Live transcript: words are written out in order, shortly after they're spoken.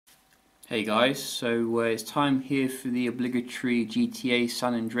Hey guys, so it's time here for the obligatory GTA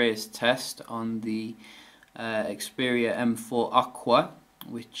San Andreas test on the Xperia M4 Aqua,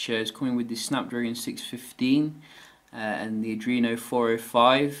 which is coming with the Snapdragon 615 and the Adreno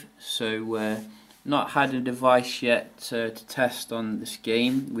 405. So not had a device yet to test on this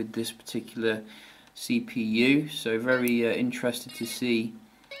game with this particular CPU, so very interested to see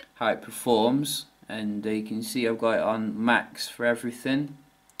how it performs. And you can see I've got it on max for everything.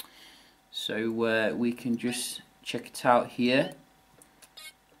 So we can just check it out here.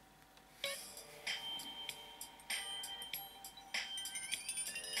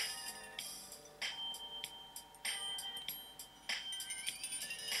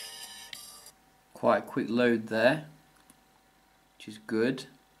 Quite a quick load there, which is good.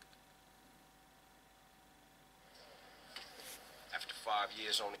 After 5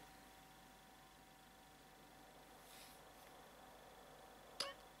 years on it.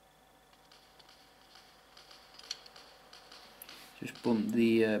 Just bump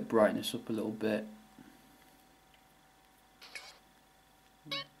the brightness up a little bit.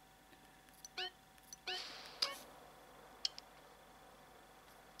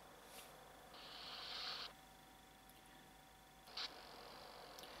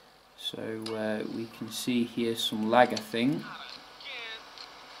 So we can see here some lag, I think.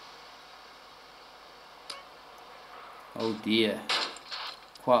 Oh dear,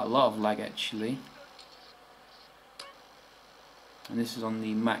 quite a lot of lag actually. And this is on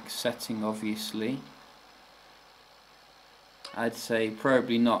the max setting, obviously. I'd say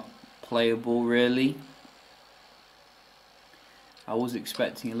probably not playable really. I was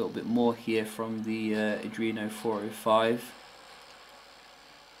expecting a little bit more here from the Adreno 405.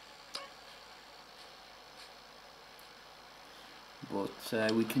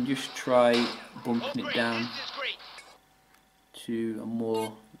 But we can just try bumping it down to a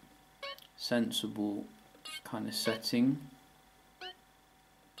more sensible kind of setting.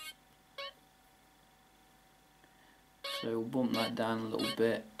 So we'll bump that down a little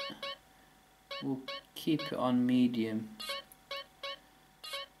bit. We'll keep it on medium.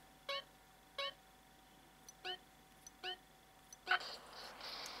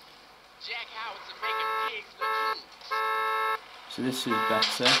 So this is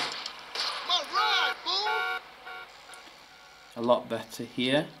better. A lot better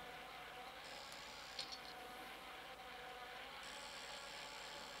here.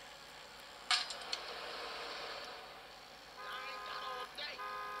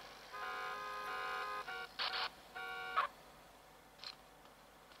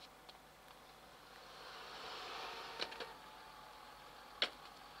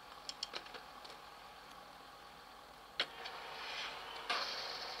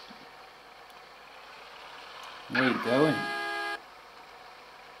 Where are you going?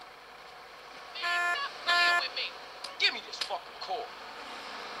 Give me this fucking cord.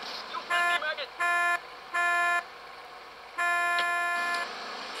 You maggot.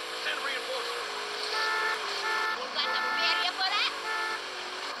 Send reinforcements. You got the Xperia for that?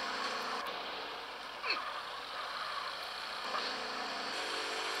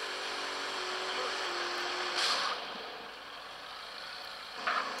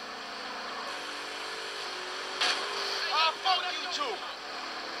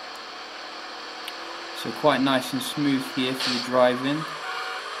 So quite nice and smooth here for the driving.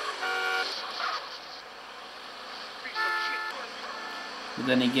 But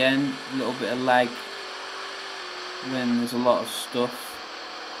then again, a little bit of lag when there's a lot of stuff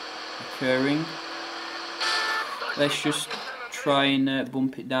occurring. Let's just try and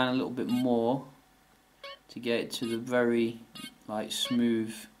bump it down a little bit more to get it to the very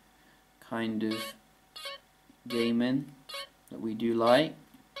smooth kind of gaming that we do like.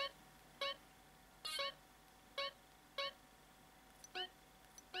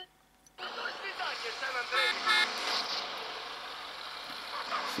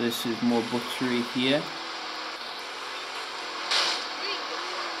 So this is more buttery here.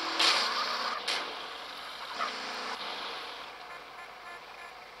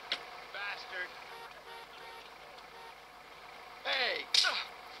 Bastard. Hey.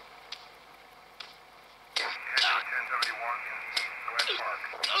 1071, Glen Park.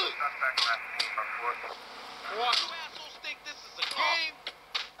 Suspect last seen on foot. What? You assholes think this is a game?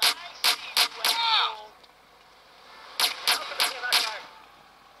 I see you, asshole.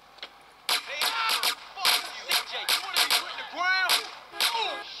 Hey, fuck you. CJ, you wanna be put in the ground?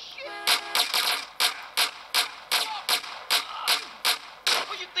 Oh, shit.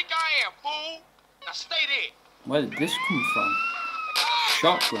 Who you think I am, fool? Now stay there. Where did this come from?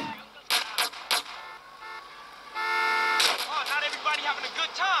 Shotgun. Oh, not everybody having a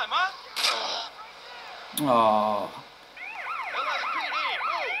good time. time, huh? Oh, LSPD,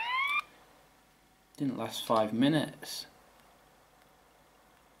 move. didn't last 5 minutes.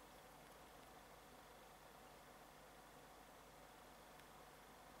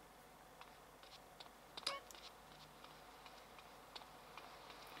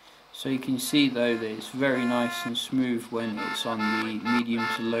 So you can see though that it's very nice and smooth when it's on the medium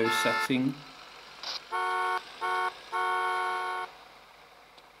to low setting.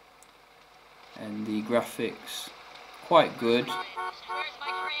 And the graphics quite good. Where's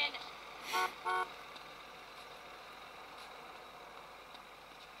my friend?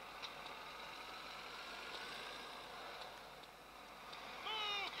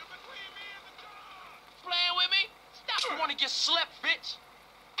 Move! You're between me and the door! Playing with me? Stop! You wanna get slept, bitch?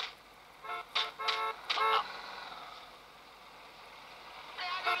 Hey,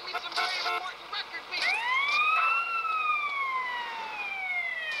 I gotta meet some very important record people.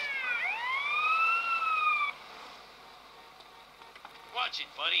 Watch it,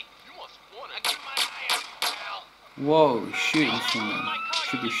 buddy. You must want it. I keep my eye out, pal. Whoa, he's shooting someone.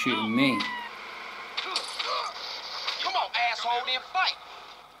 Should be shooting me. Come on, asshole, then fight.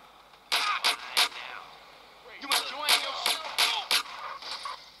 You enjoying yourself?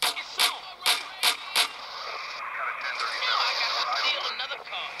 It's on. Now I got to steal another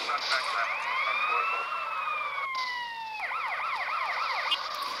car.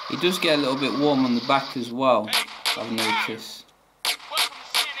 It does get a little bit warm on the back as well, I've noticed. Welcome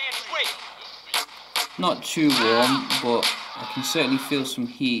to San Andreas. Not too warm, but I can certainly feel some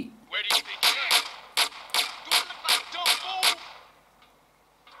heat. Where do you think you're at? Do I look like a dumb fool?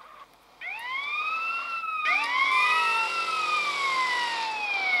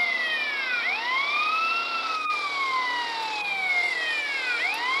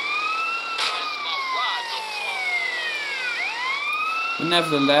 That's my ride, though, But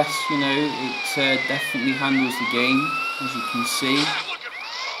nevertheless, you know, it definitely handles the game, as you can see.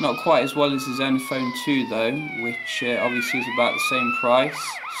 Not quite as well as the Zenfone 2 though, which obviously is about the same price,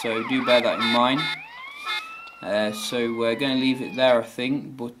 so do bear that in mind. So we're going to leave it there, I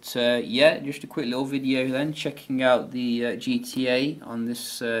think, but yeah, just a quick little video then, checking out the GTA on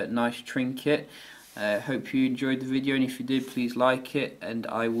this nice trinket. Hope you enjoyed the video, and if you did, please like it, and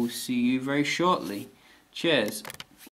I will see you very shortly. Cheers.